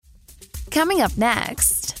Coming up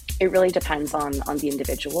next. It really depends on the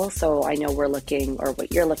individual. So I know we're looking, or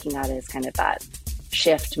what you're looking at is kind of that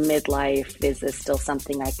shift midlife. Is this still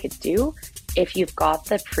something I could do? If you've got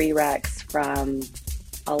the prereqs from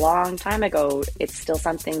a long time ago, it's still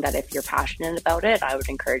something that if you're passionate about it, I would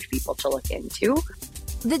encourage people to look into.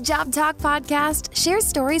 The Job Talk podcast shares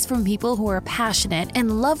stories from people who are passionate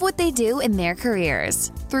and love what they do in their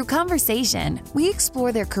careers. Through conversation, we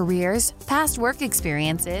explore their careers, past work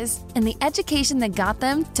experiences, and the education that got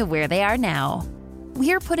them to where they are now.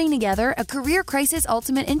 We are putting together a Career Crisis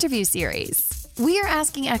Ultimate interview series. We are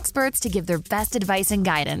asking experts to give their best advice and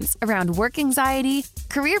guidance around work anxiety,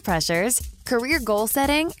 career pressures, career goal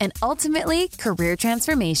setting, and ultimately, career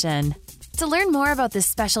transformation. To learn more about this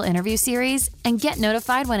special interview series and get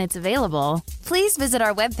notified when it's available, please visit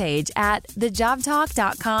our webpage at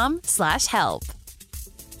thejobtalk.com/help.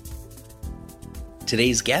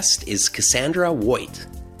 Today's guest is Cassandra Woit.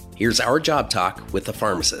 Here's our Job Talk with the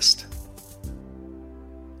Pharmacist.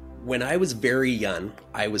 When I was very young,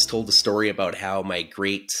 I was told a story about how my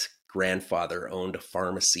great-grandfather owned a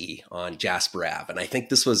pharmacy on Jasper Ave. And I think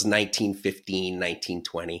this was 1915,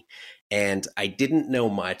 1920. And I didn't know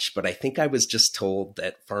much, but I think I was just told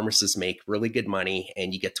that pharmacists make really good money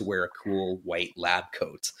and you get to wear a cool white lab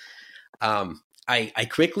coat. I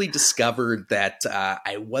quickly discovered that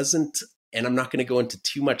I wasn't, and I'm not going to go into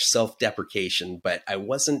too much self-deprecation, but I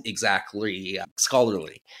wasn't exactly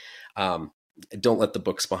scholarly. Don't let the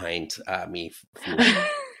books behind me fool you.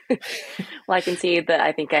 Well, I can see that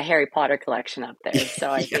I think a Harry Potter collection up there.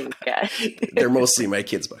 So I think they're mostly my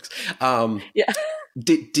kids' books. Yeah.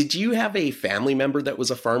 Did you have a family member that was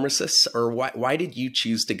a pharmacist, or why did you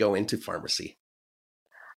choose to go into pharmacy?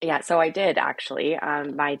 Yeah, so I did actually.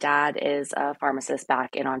 My dad is a pharmacist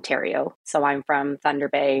back in Ontario. So I'm from Thunder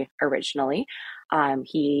Bay originally.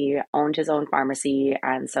 He owned his own pharmacy.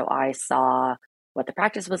 And so I saw what the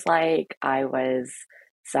practice was like. I was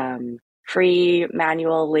some free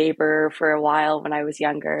manual labor for a while when I was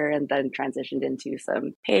younger, and then transitioned into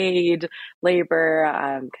some paid labor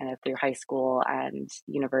kind of through high school and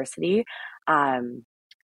university.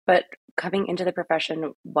 But coming into the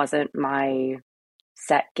profession wasn't my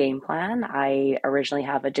set game plan. I originally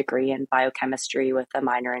have a degree in biochemistry with a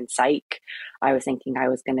minor in psych. I was thinking I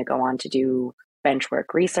was going to go on to do bench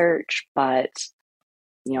work research, but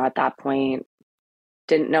at that point,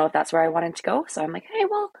 didn't know if that's where I wanted to go. So I'm like, hey,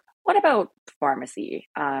 well, what about pharmacy?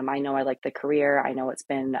 I know I like the career. I know it's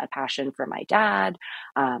been a passion for my dad.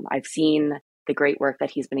 I've seen the great work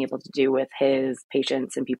that he's been able to do with his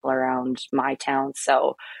patients and people around my town.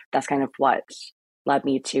 So that's kind of what led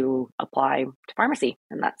me to apply to pharmacy.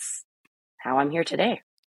 And that's how I'm here today.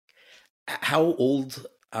 How old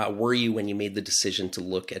were you when you made the decision to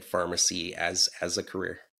look at pharmacy as a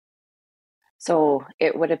career? So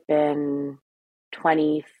it would have been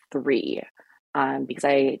 23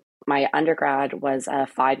 because my undergrad was a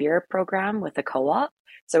 5-year program with a co-op.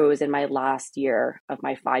 So it was in my last year of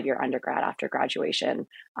my 5-year undergrad after graduation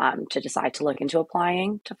to decide to look into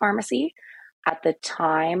applying to pharmacy. At the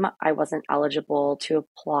time, I wasn't eligible to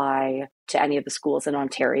apply to any of the schools in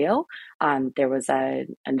Ontario. There was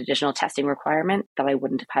an additional testing requirement that I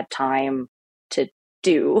wouldn't have had time to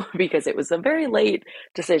do because it was a very late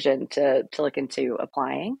decision to look into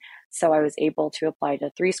applying. So I was able to apply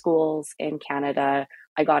to 3 schools in Canada.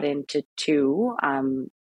 I got into 2,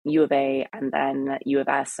 U of A and then U of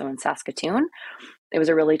S, so in Saskatoon. It was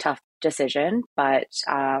a really tough decision, but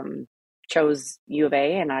chose U of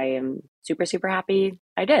A, and I am super, super happy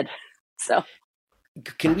I did. So,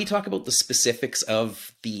 can we talk about the specifics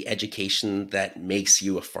of the education that makes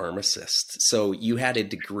you a pharmacist? So you had a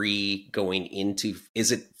degree going into,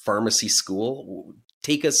 is it pharmacy school?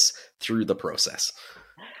 Take us through the process.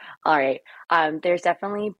 All right. There's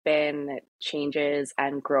definitely been changes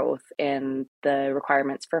and growth in the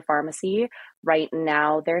requirements for pharmacy. Right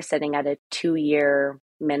now, they're sitting at a 2-year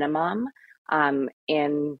minimum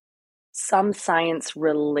in some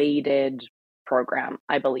science-related program,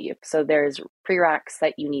 I believe. So there's prereqs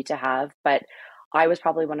that you need to have, but I was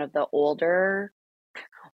probably one of the older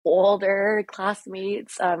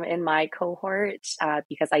classmates in my cohort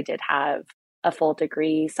because I did have a full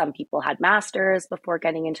degree. Some people had masters before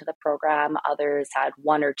getting into the program. Others had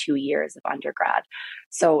 1 or 2 years of undergrad.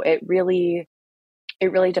 So it really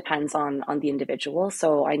depends on the individual.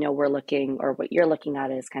 So I know we're looking, or what you're looking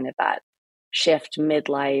at is kind of that shift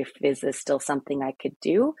midlife. Is this still something I could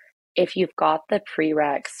do? If you've got the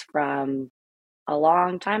prereqs from a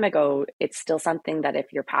long time ago, it's still something that if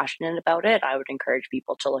you're passionate about it, I would encourage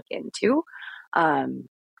people to look into. But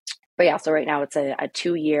yeah, so right now it's a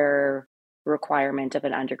 2-year requirement of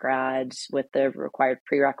an undergrad with the required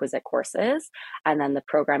prerequisite courses. And then the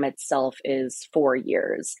program itself is 4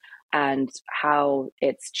 years. And how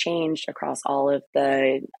it's changed across all of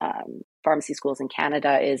the pharmacy schools in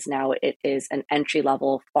Canada is now it is an entry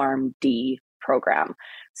level PharmD program.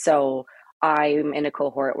 So I'm in a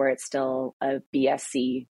cohort where it's still a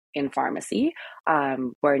BSc in pharmacy,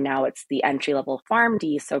 where now it's the entry level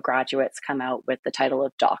PharmD. So graduates come out with the title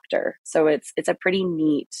of doctor. So it's a pretty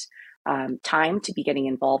neat time to be getting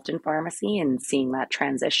involved in pharmacy and seeing that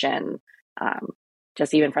transition,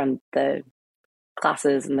 just even from the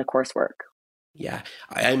classes and the coursework. Yeah,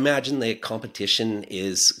 I imagine the competition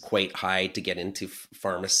is quite high to get into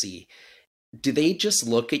pharmacy. Do they just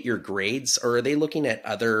look at your grades, or are they looking at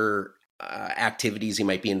other activities you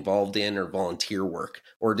might be involved in or volunteer work,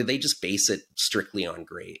 or do they just base it strictly on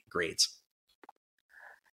grades?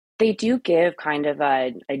 They do give kind of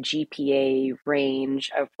a GPA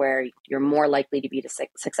range of where you're more likely to be a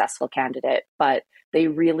successful candidate, but they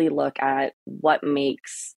really look at what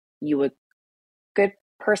makes you a good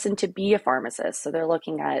person to be a pharmacist. So they're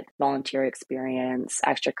looking at volunteer experience,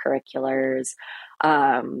 extracurriculars,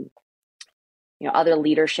 other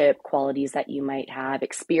leadership qualities that you might have,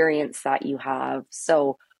 experience that you have.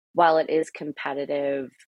 So while it is competitive,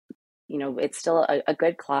 it's still a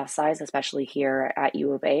good class size, especially here at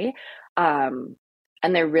U of A. And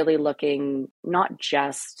they're really looking not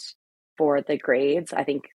just for the grades. I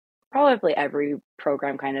think probably every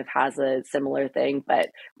program kind of has a similar thing, but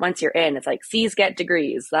once you're in, it's like C's get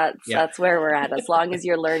degrees. That's where we're at. As long as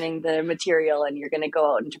you're learning the material and you're going to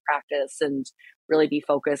go out into practice and really be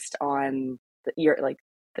focused on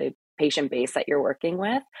the patient base that you're working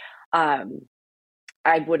with.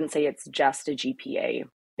 I wouldn't say it's just a GPA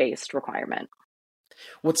based requirement.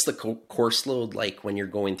 What's the course load like when you're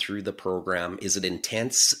going through the program? Is it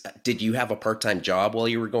intense? Did you have a part-time job while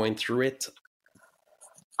you were going through it?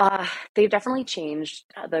 They've definitely changed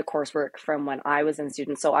the coursework from when I was in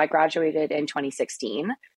student. So I graduated in 2016.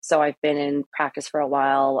 So I've been in practice for a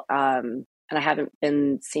while, and I haven't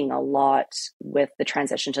been seeing a lot with the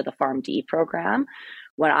transition to the PharmD program.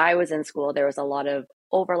 When I was in school, there was a lot of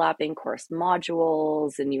overlapping course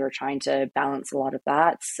modules, and you were trying to balance a lot of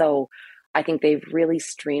that. So I think they've really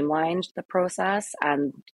streamlined the process.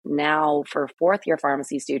 And now for fourth year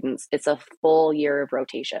pharmacy students, it's a full year of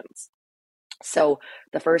rotations. So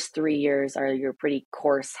the first 3 years are your pretty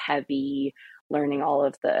course heavy, learning all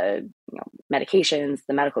of the medications,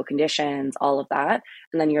 the medical conditions, all of that.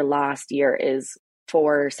 And then your last year is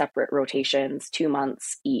 4 separate rotations, 2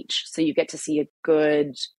 months each. So you get to see a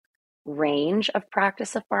good range of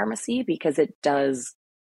practice of pharmacy because it does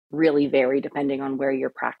really vary depending on where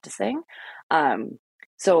you're practicing.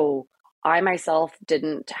 So I myself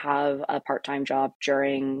didn't have a part-time job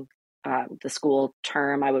during the school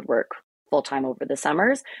term. I would work full-time over the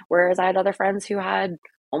summers, whereas I had other friends who had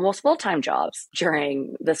almost full-time jobs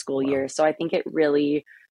during the school year. So I think it really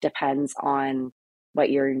depends on what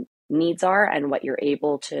your needs are and what you're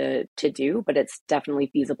able to do, but it's definitely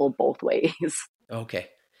feasible both ways. Okay.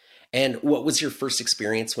 And what was your first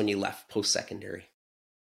experience when you left post-secondary?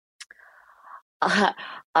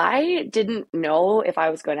 I didn't know if I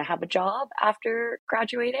was going to have a job after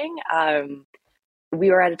graduating. We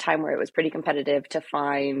were at a time where it was pretty competitive to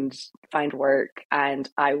find work, and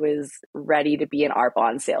I was ready to be an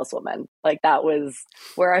Arbonne saleswoman. Like that was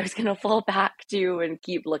where I was going to fall back to and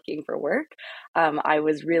keep looking for work. I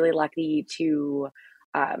was really lucky to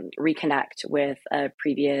reconnect with a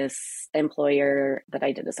previous employer that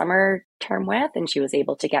I did a summer term with, and she was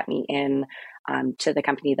able to get me in to the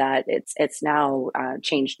company that it's now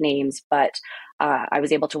changed names, but I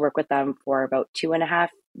was able to work with them for about 2.5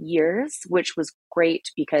 years, which was great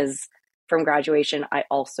because from graduation, I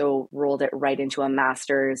also rolled it right into a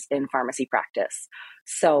master's in pharmacy practice.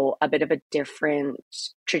 So a bit of a different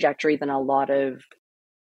trajectory than a lot of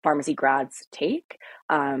pharmacy grads take.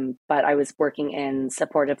 But I was working in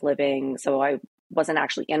supportive living. So I wasn't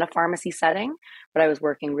actually in a pharmacy setting, but I was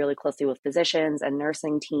working really closely with physicians and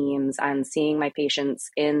nursing teams and seeing my patients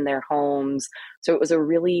in their homes. So it was a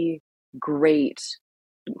really great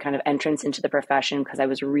kind of entrance into the profession because I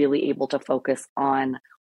was really able to focus on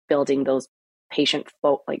building those patient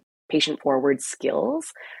forward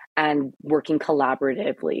skills and working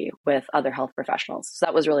collaboratively with other health professionals. So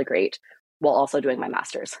that was really great while also doing my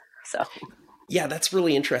master's. So yeah, that's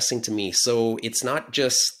really interesting to me. So it's not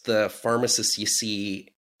just the pharmacists you see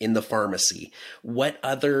in the pharmacy. What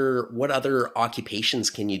other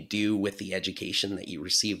occupations can you do with the education that you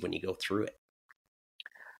receive when you go through it?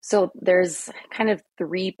 So there's kind of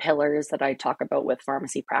 3 pillars that I talk about with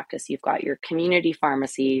pharmacy practice. You've got your community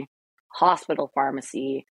pharmacy, hospital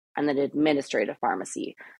pharmacy, and then administrative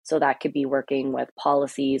pharmacy. So that could be working with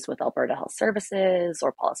policies with Alberta Health Services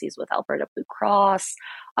or policies with Alberta Blue Cross.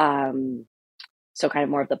 So kind of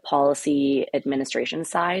more of the policy administration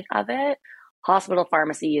side of it. Hospital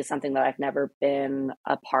pharmacy is something that I've never been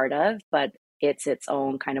a part of, but it's its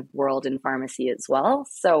own kind of world in pharmacy as well.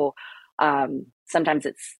 So sometimes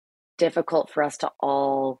it's difficult for us to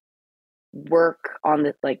all work on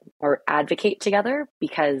the or advocate together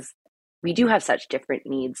because we do have such different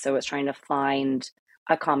needs. So it's trying to find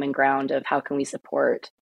a common ground of how can we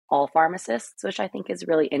support all pharmacists, which I think is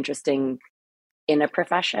really interesting in a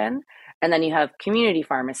profession. And then you have community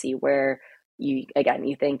pharmacy where you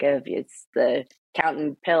think of it's the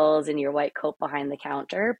counting pills in your white coat behind the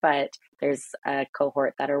counter, but there's a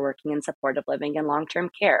cohort that are working in supportive living and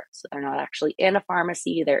long-term care. So they're not actually in a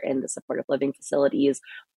pharmacy, they're in the supportive living facilities,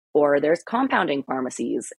 or there's compounding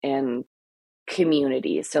pharmacies in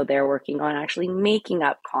communities. So they're working on actually making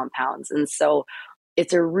up compounds. And so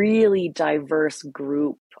it's a really diverse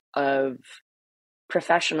group of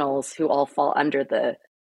professionals who all fall under the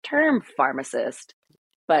term pharmacist,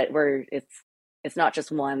 but it's not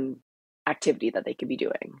just one activity that they could be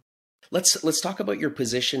doing. Let's talk about your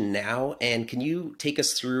position now, and can you take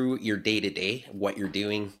us through your day-to-day, what you're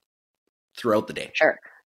doing throughout the day? Sure.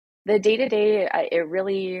 The day-to-day,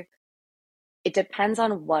 it depends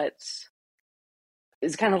on what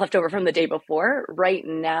is kind of left over from the day before. Right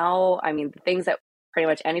now, I mean, the things that pretty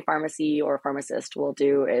much any pharmacy or pharmacist will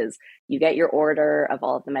do is you get your order of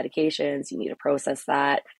all of the medications, you need to process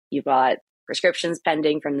that. You've got prescriptions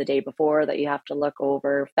pending from the day before that you have to look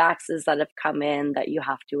over, faxes that have come in that you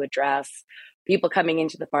have to address, people coming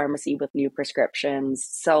into the pharmacy with new prescriptions.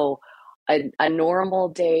 So a normal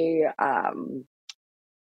day,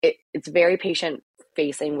 it's very patient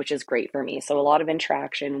facing, which is great for me. So a lot of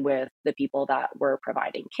interaction with the people that we're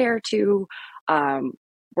providing care to.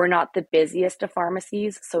 We're not the busiest of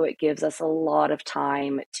pharmacies, so it gives us a lot of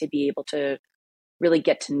time to be able to really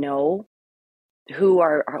get to know who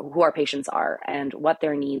our patients are and what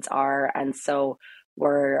their needs are. And so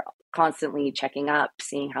we're constantly checking up,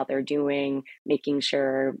 seeing how they're doing, making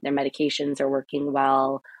sure their medications are working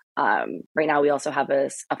well. Right now, we also have a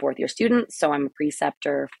fourth year student, so I'm a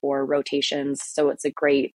preceptor for rotations. So it's a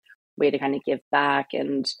great way to kind of give back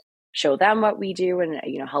and show them what we do and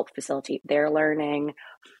help facilitate their learning.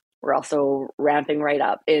 We're also ramping right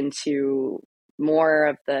up into more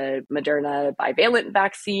of the Moderna bivalent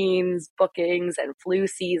vaccines, bookings, and flu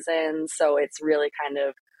season. So it's really kind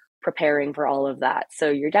of preparing for all of that. So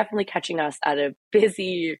you're definitely catching us at a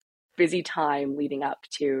busy time leading up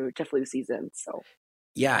to flu season. So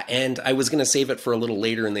yeah, and I was going to save it for a little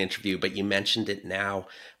later in the interview, but you mentioned it now.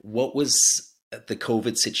 What was the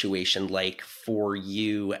COVID situation like for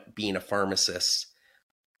you being a pharmacist?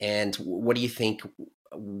 And what do you think,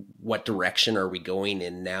 what direction are we going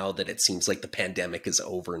in now that it seems like the pandemic is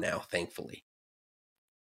over now, thankfully?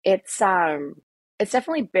 It's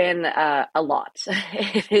definitely been a lot.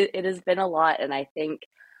 It has been a lot. And I think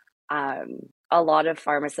a lot of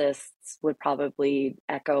pharmacists would probably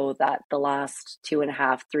echo that the last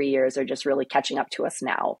 2.5, 3 years are just really catching up to us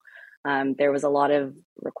now. There was a lot of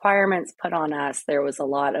requirements put on us. There was a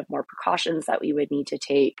lot of more precautions that we would need to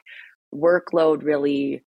take. Workload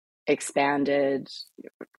really expanded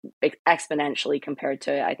exponentially compared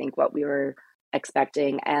to, I think, what we were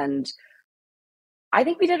expecting. And I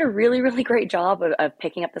think we did a really, really great job of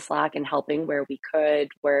picking up the slack and helping where we could,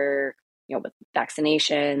 with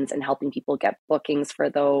vaccinations and helping people get bookings for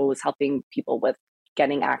those, helping people with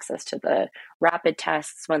getting access to the rapid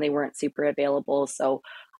tests when they weren't super available. So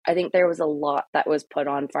I think there was a lot that was put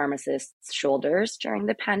on pharmacists' shoulders during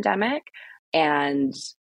the pandemic. And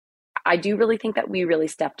I do really think that we really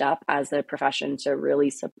stepped up as a profession to really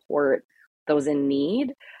support those in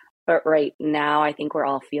need. But right now, I think we're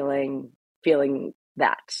all feeling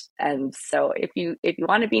that. And so if you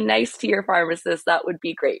want to be nice to your pharmacist, that would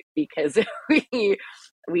be great, because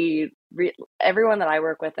everyone that I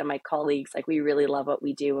work with and my colleagues, we really love what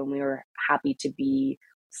we do, and we were happy to be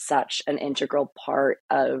such an integral part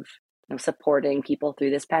of supporting people through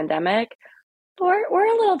this pandemic. We're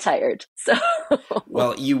a little tired. So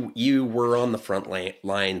well, you were on the front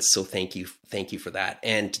lines, so thank you for that.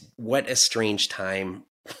 And what a strange time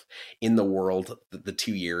in the world, the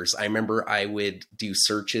 2 years. I remember I would do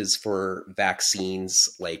searches for vaccines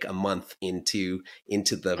like a month into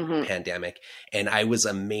the pandemic, and I was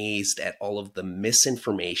amazed at all of the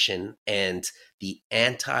misinformation and the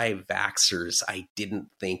anti-vaxxers. I didn't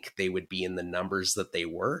think they would be in the numbers that they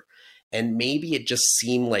were. And maybe it just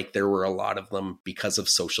seemed like there were a lot of them because of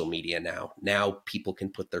social media now. Now people can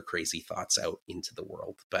put their crazy thoughts out into the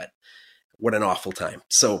world. But what an awful time.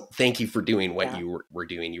 So thank you for doing what Yeah. you were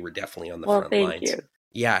doing. You were definitely on the Well, front thank lines. you.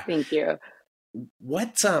 Yeah. Thank you.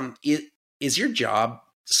 What is your job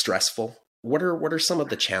stressful? What are some of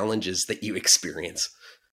the challenges that you experience?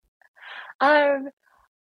 Um,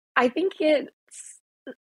 I think I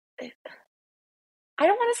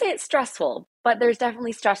don't want to say it's stressful, but there's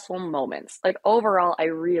definitely stressful moments. Like overall, I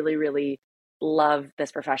really, really love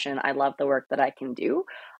this profession. I love the work that I can do.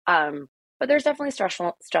 Um, but there's definitely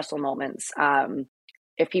stressful moments.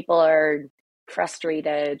 If people are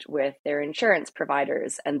frustrated with their insurance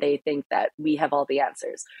providers and they think that we have all the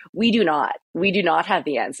answers, we do not. We do not have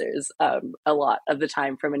the answers a lot of the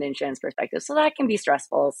time from an insurance perspective. So that can be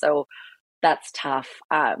stressful. So that's tough.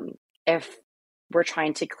 If we're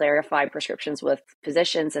trying to clarify prescriptions with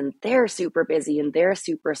physicians and they're super busy and they're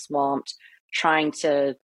super swamped, trying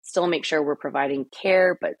to still make sure we're providing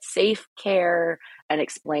care, but safe care and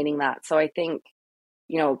explaining that. So I think,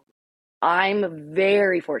 you know, I'm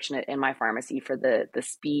very fortunate in my pharmacy for the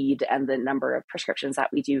speed and the number of prescriptions that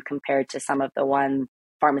we do compared to some of the one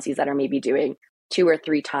pharmacies that are maybe doing 2 or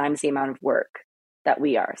 3 times the amount of work that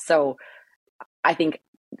we are. So I think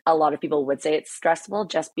a lot of people would say it's stressful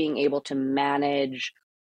just being able to manage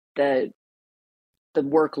the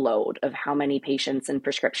workload of how many patients and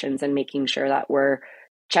prescriptions and making sure that we're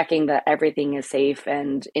checking that everything is safe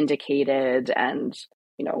and indicated and,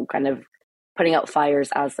 you know, kind of putting out fires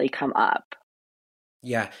as they come up.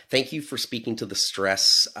 Yeah, thank you for speaking to the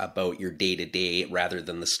stress about your day to day rather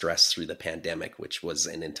than the stress through the pandemic, which was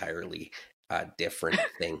an entirely different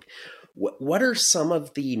thing. What are some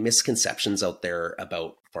of the misconceptions out there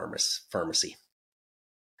about pharmacy?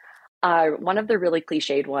 One of the really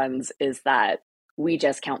cliched ones is that we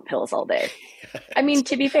just count pills all day. I mean,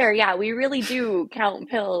 to be fair, yeah, we really do count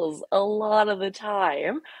pills a lot of the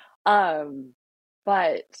time.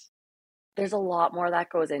 But there's a lot more that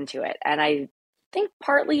goes into it. And I think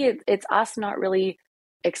partly it's us not really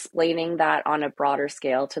explaining that on a broader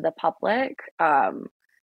scale to the public.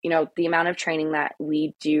 You know, the amount of training that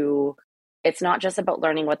we do, it's not just about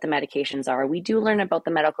learning what the medications are. We do learn about the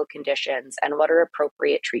medical conditions and what are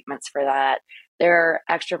appropriate treatments for that. There are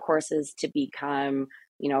extra courses to become,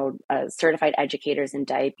 you know, certified educators in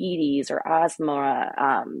diabetes or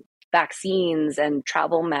asthma, vaccines and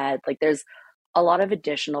travel med. Like there's a lot of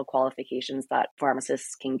additional qualifications that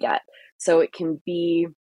pharmacists can get. So it can be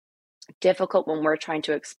difficult when we're trying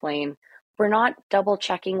to explain. We're not double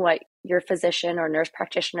checking what your physician or nurse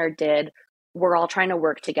practitioner did. We're all trying to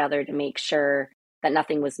work together to make sure that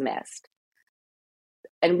nothing was missed.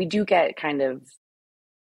 And we do get kind of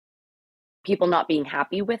people not being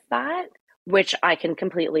happy with that, which I can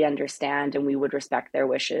completely understand and we would respect their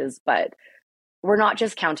wishes. But we're not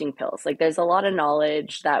just counting pills. Like there's a lot of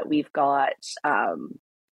knowledge that we've got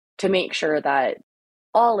to make sure that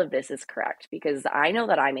all of this is correct, because I know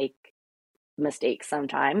that I make mistakes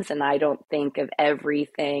sometimes and I don't think of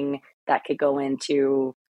everything that could go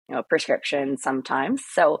into, you know, prescription sometimes.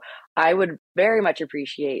 So I would very much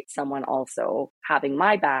appreciate someone also having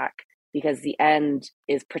my back, because the end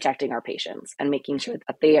is protecting our patients and making sure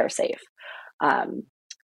that they are safe.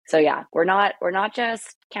 So yeah, we're not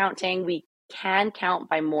just counting. We can count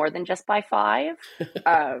by more than just by 5.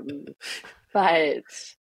 But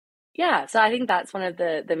yeah, so I think that's one of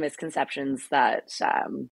the misconceptions that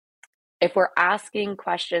if we're asking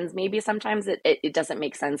questions, maybe sometimes it doesn't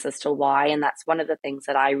make sense as to why. And that's one of the things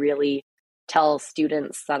that I really tell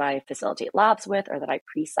students that I facilitate labs with or that I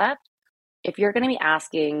precept. If you're going to be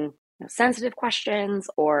asking, you know, sensitive questions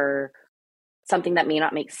or something that may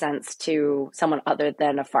not make sense to someone other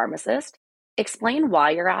than a pharmacist, explain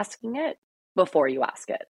why you're asking it before you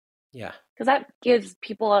ask it. Yeah. Because that gives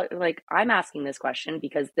people like, I'm asking this question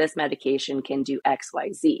because this medication can do X,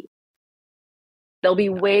 Y, Z. They'll be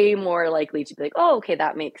way more likely to be like, oh, okay,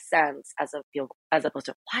 that makes sense, as opposed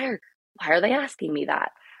to why are they asking me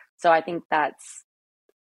that? So I think that's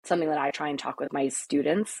something that I try and talk with my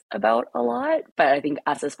students about a lot. But I think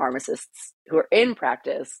us as pharmacists who are in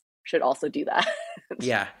practice should also do that.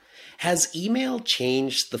 Yeah. Has email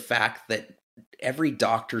changed the fact that every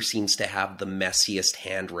doctor seems to have the messiest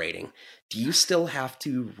handwriting? Do you still have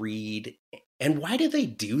to read? And why do they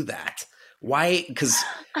do that? Why? Because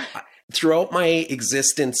throughout my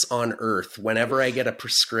existence on Earth, whenever I get a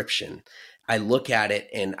prescription, I look at it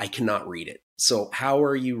and I cannot read it. So how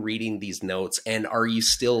are you reading these notes? And are you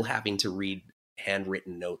still having to read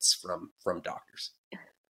handwritten notes from doctors?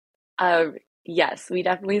 Yes, we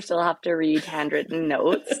definitely still have to read handwritten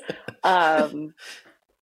notes.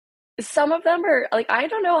 Some of them are like, I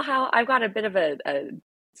don't know how I've got a bit of a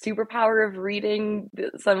superpower of reading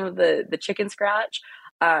some of the chicken scratch.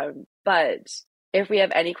 But if we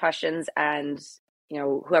have any questions and,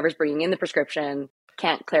 whoever's bringing in the prescription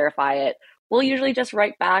can't clarify it, we'll usually just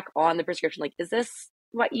write back on the prescription, like, is this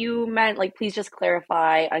what you meant? Like, please just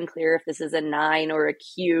clarify. Unclear if this is a 9 or a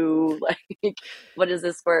Q. Like, what is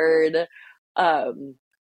this word? Um,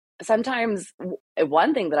 Sometimes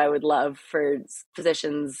one thing that I would love for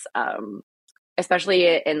physicians,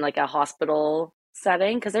 especially in like a hospital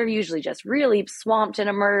setting, because they're usually just really swamped in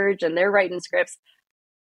emerge and they're writing scripts.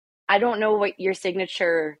 I don't know what your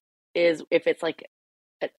signature is, if it's like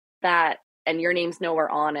that and your name's nowhere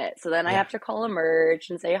on it. So then I Yeah. have to call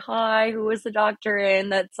emerge and say, hi, who was the doctor in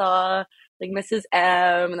that saw like Mrs.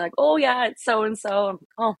 M? And like, oh yeah, it's so and so.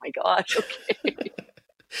 Oh my gosh, okay.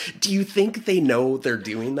 Do you think they know they're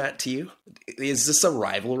doing that to you? Is this a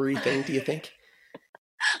rivalry thing, do you think?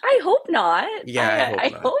 I hope not. Yeah, I hope I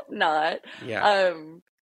not. hope not. Yeah.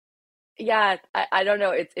 Yeah, I don't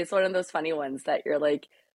know. It's one of those funny ones that you're like,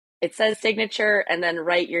 it says signature and then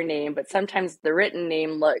write your name, but sometimes the written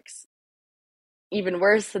name looks even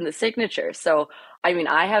worse than the signature. So, I mean,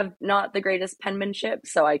 I have not the greatest penmanship,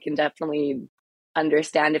 so I can definitely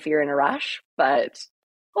understand if you're in a rush, but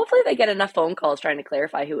hopefully they get enough phone calls trying to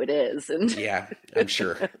clarify who it is. And Yeah, I'm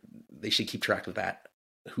sure they should keep track of that.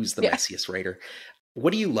 Who's the yeah, messiest writer?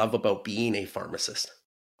 What do you love about being a pharmacist?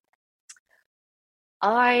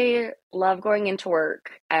 I love going into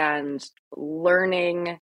work and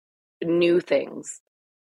learning new things.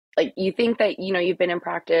 Like, you think that, you've been in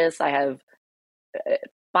practice. I have a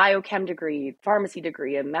biochem degree, pharmacy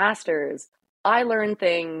degree, a master's. I learn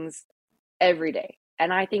things every day.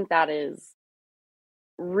 And I think that is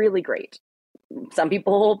really great. Some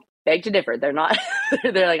people beg to differ. They're not,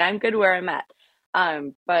 they're like, I'm good where I'm at.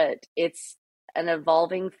 But it's an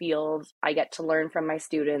evolving field. I get to learn from my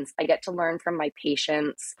students, I get to learn from my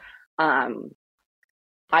patients. Um,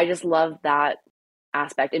 I just love that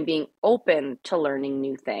aspect and being open to learning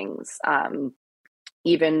new things.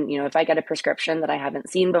 Even, if I get a prescription that I haven't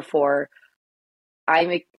seen before,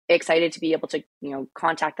 I'm excited to be able to,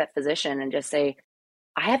 contact that physician and just say,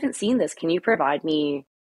 I haven't seen this. Can you provide me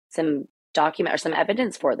some document or some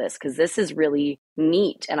evidence for this? Because this is really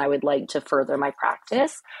neat and I would like to further my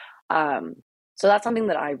practice. Um, so that's something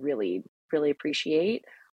that I really, really appreciate.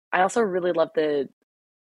 I also really love the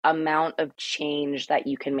amount of change that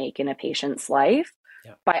you can make in a patient's life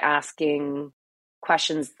Yeah. by asking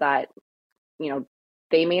questions that, you know,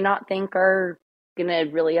 they may not think are going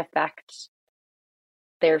to really affect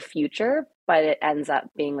their future, but it ends up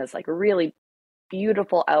being this like really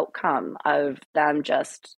beautiful outcome of them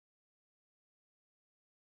just,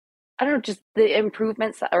 I don't know, just the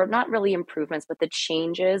improvements that, or not really improvements, but the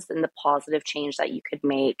changes and the positive change that you could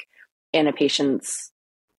make in a patient's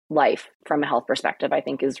life from a health perspective, I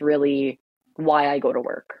think is really why I go to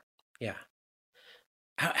work. Yeah.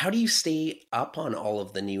 How do you stay up on all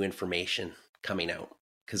of the new information coming out?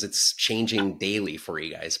 Because it's changing daily for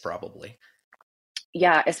you guys, probably.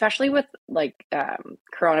 Yeah, especially with like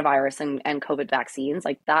coronavirus and COVID vaccines,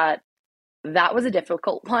 like that was a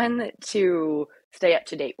difficult one to stay up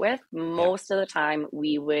to date with. Yeah. Most of the time,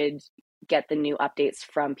 we would get the new updates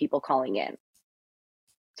from people calling in.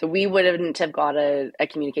 So we wouldn't have got a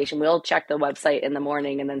communication. We'll check the website in the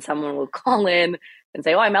morning and then someone will call in and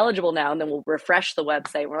say, oh, I'm eligible now. And then we'll refresh the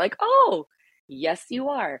website. We're like, oh, yes, you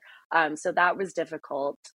are. So that was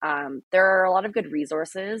difficult. There are a lot of good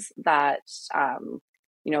resources that,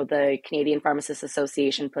 the Canadian Pharmacists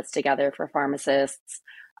Association puts together for pharmacists.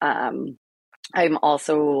 I'm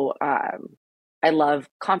also, I love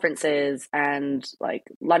conferences and like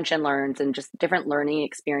lunch and learns and just different learning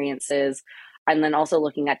experiences. And then also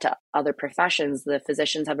looking at to other professions, the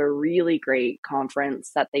physicians have a really great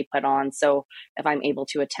conference that they put on. So if I'm able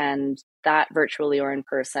to attend that virtually or in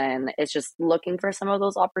person, it's just looking for some of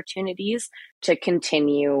those opportunities to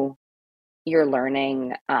continue your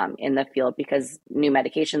learning in the field, because new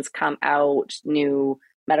medications come out, new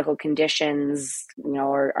medical conditions,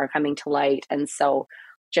 are coming to light. And so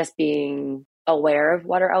just being aware of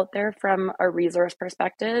what are out there from a resource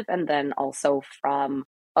perspective, and then also from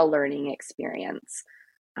a learning experience.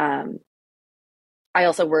 I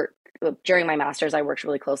also work during my master's, I worked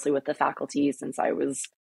really closely with the faculty since I was,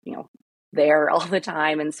 there all the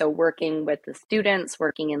time. And so working with the students,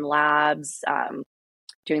 working in labs,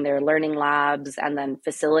 doing their learning labs, and then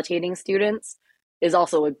facilitating students is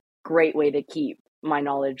also a great way to keep my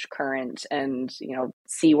knowledge current and,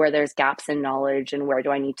 see where there's gaps in knowledge and where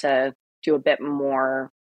do I need to do a bit more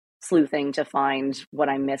sleuthing to find what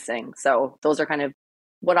I'm missing. So those are kind of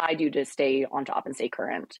what I do to stay on top and stay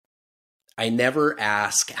current. I never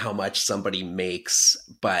ask how much somebody makes,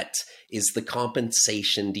 but is the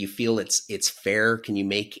compensation, do you feel it's fair? Can you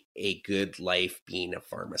make a good life being a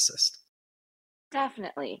pharmacist?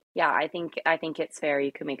 Definitely. Yeah, I think it's fair.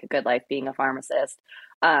 You can make a good life being a pharmacist.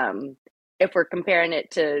 Um, if we're comparing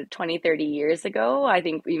it to 20, 30 years ago, I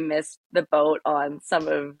think we missed the boat on some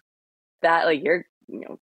of that. Like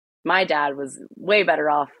my dad was way better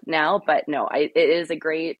off now, but no, it is a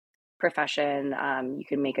great profession. You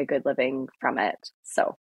can make a good living from it.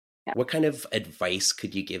 So, yeah. What kind of advice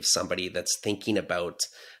could you give somebody that's thinking about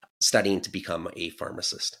studying to become a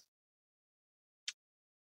pharmacist?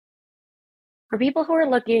 For people who are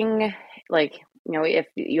looking, like, if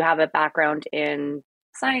you have a background in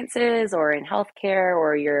sciences or in healthcare,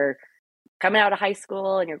 or you're coming out of high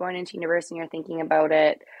school and you're going into university and you're thinking about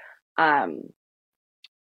it, um,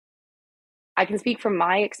 I can speak from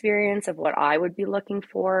my experience of what I would be looking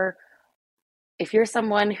for. If you're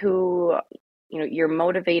someone who, you're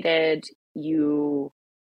motivated, you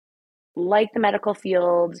like the medical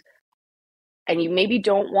field, and you maybe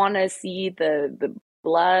don't want to see the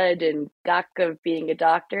blood and guck of being a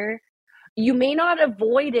doctor, you may not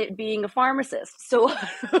avoid it being a pharmacist. So,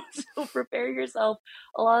 so prepare yourself.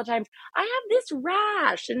 A lot of times, I have this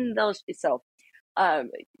rash, and those. So, um,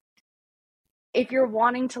 if you're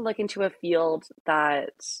wanting to look into a field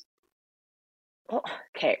that, well,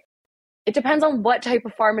 okay, it depends on what type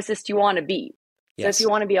of pharmacist you want to be. So if Yes. you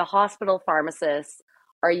want to be a hospital pharmacist,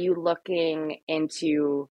 are you looking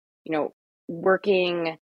into,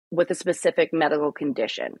 working with a specific medical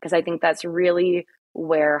condition? Because I think that's really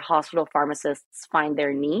where hospital pharmacists find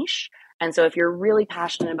their niche. And so if you're really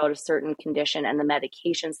passionate about a certain condition and the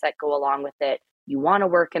medications that go along with it, you want to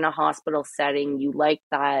work in a hospital setting, you like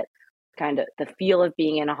that kind of the feel of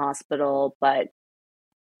being in a hospital, but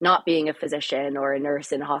not being a physician or a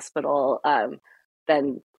nurse in a hospital,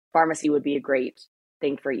 then pharmacy would be a great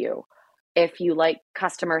thing for you. If you like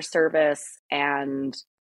customer service and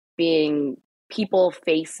being people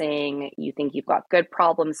facing, you think you've got good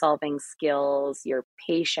problem solving skills, you're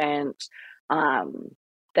patient, um,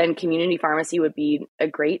 then community pharmacy would be a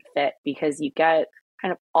great fit because you get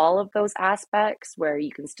kind of all of those aspects where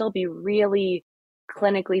you can still be really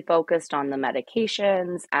clinically focused on the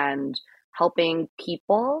medications and helping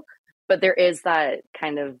people, but there is that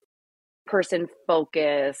kind of person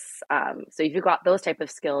focus. So if you've got those type of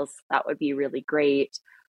skills, that would be really great.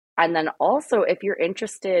 And then also, if you're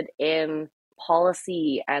interested in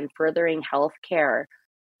policy and furthering healthcare,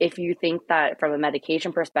 if you think that from a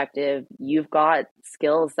medication perspective, you've got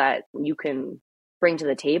skills that you can bring to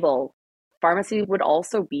the table, pharmacy would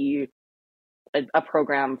also be a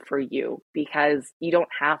program for you because you don't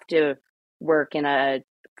have to work in a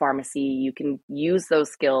pharmacy. You can use those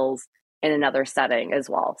skills in another setting as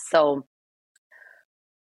well. So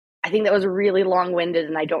I think that was really long winded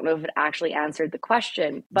and I don't know if it actually answered the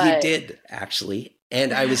question, You but did actually.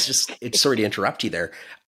 And I was just sorry to interrupt you there.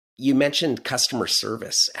 You mentioned customer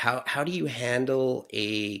service. How do you handle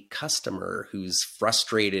a customer who's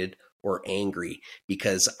frustrated or angry?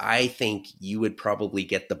 Because I think you would probably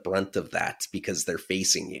get the brunt of that because they're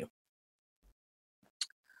facing you.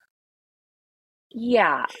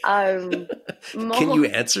 yeah, Can you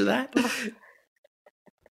most, answer that?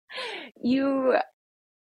 you,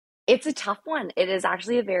 it's a tough one. It is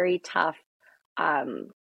actually a very tough um,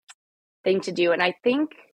 thing to do. And I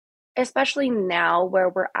think, especially now where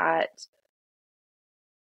we're at,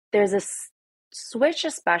 there's a switch,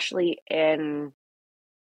 especially in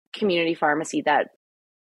community pharmacy, that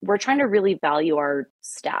we're trying to really value our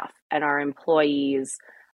staff and our employees.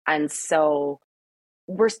 And so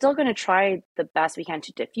we're still going to try the best we can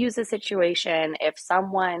to diffuse the situation. If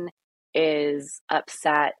someone is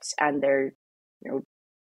upset and you know,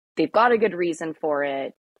 they've got a good reason for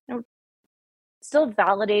it, still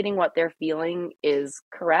validating what they're feeling is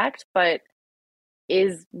correct, but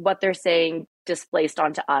is what they're saying displaced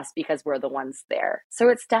onto us because we're the ones there. So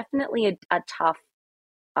it's definitely a tough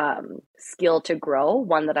skill to grow,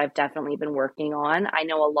 one that I've definitely been working on. I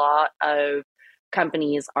know a lot of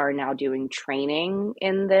companies are now doing training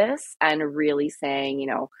in this and really saying,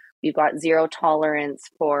 we've got zero tolerance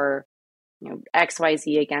for,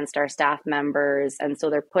 XYZ against our staff members. And so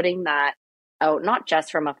they're putting that out, not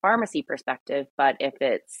just from a pharmacy perspective, but if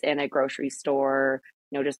it's in a grocery store,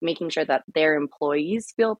 just making sure that their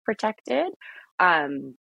employees feel protected.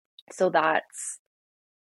 Um, so that's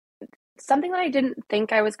something that I didn't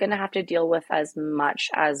think I was going to have to deal with as much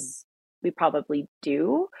as we probably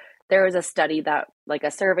do. There was a study like a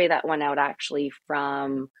survey that went out actually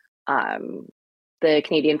from the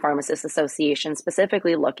Canadian Pharmacist Association,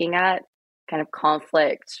 specifically looking at kind of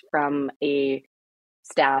conflict from a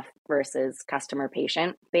staff versus customer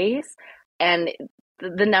patient base. And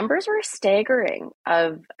the numbers were staggering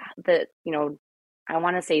of the, I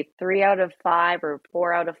want to say 3 out of 5 or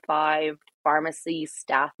 4 out of 5 pharmacy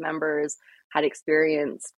staff members had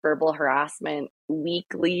experienced verbal harassment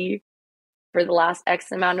weekly for the last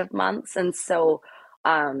X amount of months. And so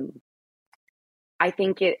I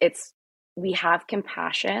think we have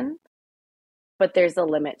compassion, but there's a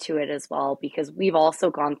limit to it as well, because we've also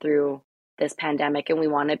gone through this pandemic and we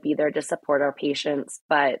want to be there to support our patients.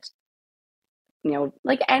 But,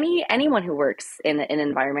 like anyone who works in an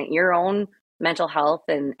environment, your own mental health,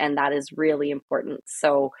 and that is really important.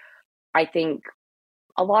 So I think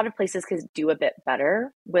a lot of places could do a bit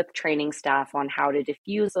better with training staff on how to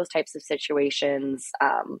diffuse those types of situations.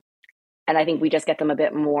 And I think we just get them a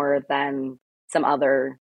bit more than some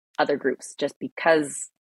other groups, just because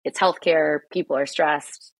it's healthcare, people are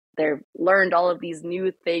stressed, they've learned all of these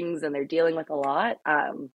new things and they're dealing with a lot.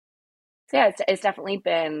 So yeah, it's definitely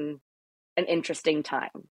been an interesting time.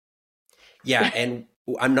 Yeah, and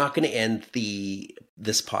I'm not going to end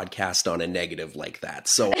this podcast on a negative like that.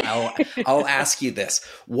 So I'll ask you this.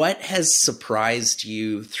 What has surprised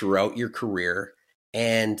you throughout your career?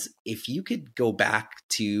 And if you could go back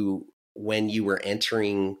to when you were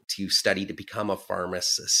entering to study to become a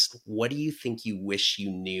pharmacist, what do you think you wish you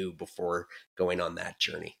knew before going on that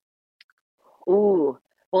journey? Ooh,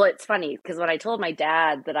 well, it's funny because when I told my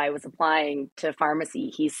dad that I was applying to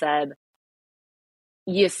pharmacy, he said,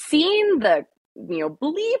 "You seen the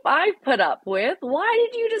bleep I've put up with? Why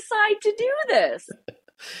did you decide to do this?"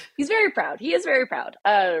 He's very proud. He is very proud.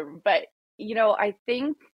 But I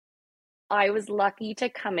think I was lucky to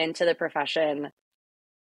come into the profession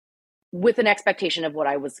with an expectation of what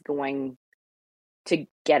I was going to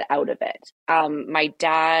get out of it. My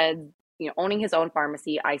dad, owning his own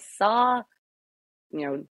pharmacy, I saw,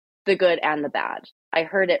 the good and the bad. I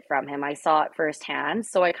heard it from him. I saw it firsthand.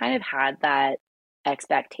 So I kind of had that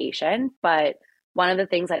expectation. But one of the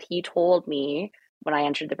things that he told me when I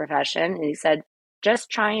entered the profession, and he said, just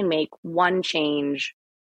try and make one change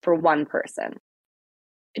for one person.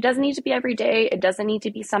 It doesn't need to be every day. It doesn't need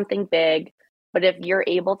to be something big. But if you're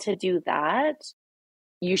able to do that,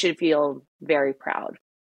 you should feel very proud.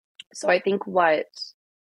 So I think what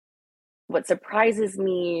surprises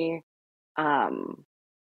me, and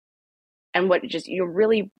what just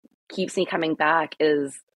really keeps me coming back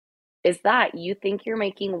is that you think you're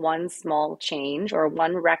making one small change or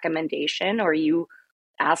one recommendation, or you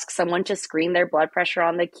ask someone to screen their blood pressure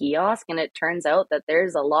on the kiosk, and it turns out that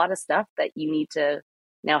there's a lot of stuff that you need to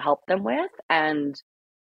now help them with. And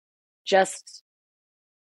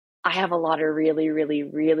I have a lot of really, really,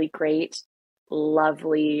 really great,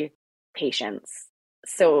 lovely patients.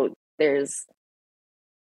 So there's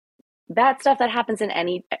that stuff that happens in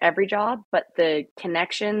every job, but the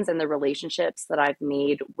connections and the relationships that I've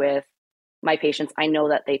made with my patients, I know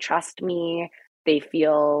that they trust me. They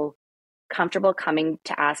feel comfortable coming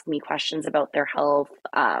to ask me questions about their health.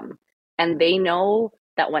 And they know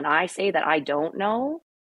that when I say that I don't know,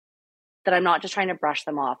 that I'm not just trying to brush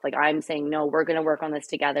them off. Like, I'm saying, no, we're going to work on this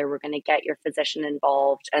together. We're going to get your physician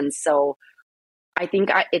involved. And so I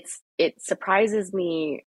think it surprises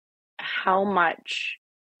me how much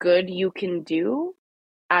good you can do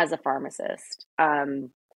as a pharmacist,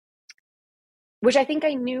 which I think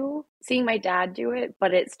I knew seeing my dad do it,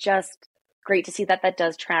 but it's just great to see that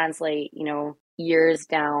does translate, years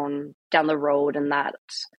down the road, and that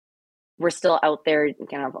we're still out there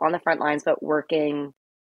kind of on the front lines, but working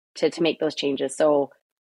to make those changes. So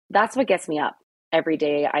that's what gets me up every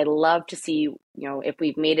day. I love to see, if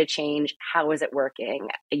we've made a change, how is it working?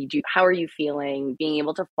 How are you feeling? Being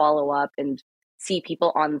able to follow up and see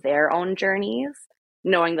people on their own journeys,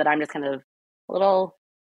 knowing that I'm just kind of a little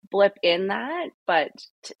blip in that, but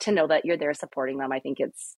to know that you're there supporting them, I think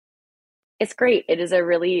it's great. It is a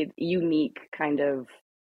really unique kind of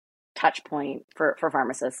touch point for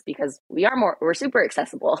pharmacists, because we're super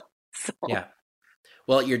accessible. So. Yeah.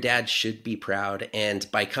 Well, your dad should be proud. And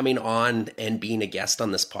by coming on and being a guest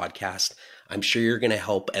on this podcast, I'm sure you're going to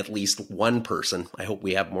help at least one person. I hope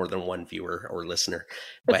we have more than one viewer or listener,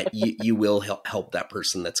 but you will help that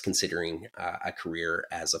person that's considering a career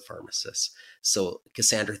as a pharmacist. So,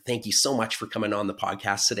 Cassandra, thank you so much for coming on the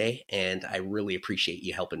podcast today. And I really appreciate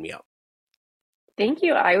you helping me out. Thank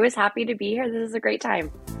you. I was happy to be here. This is a great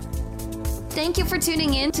time. Thank you for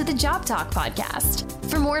tuning in to the Job Talk podcast.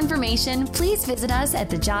 For more information, please visit us at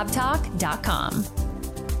thejobtalk.com.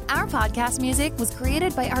 Our podcast music was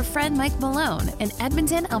created by our friend Mike Malone in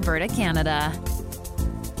Edmonton, Alberta, Canada.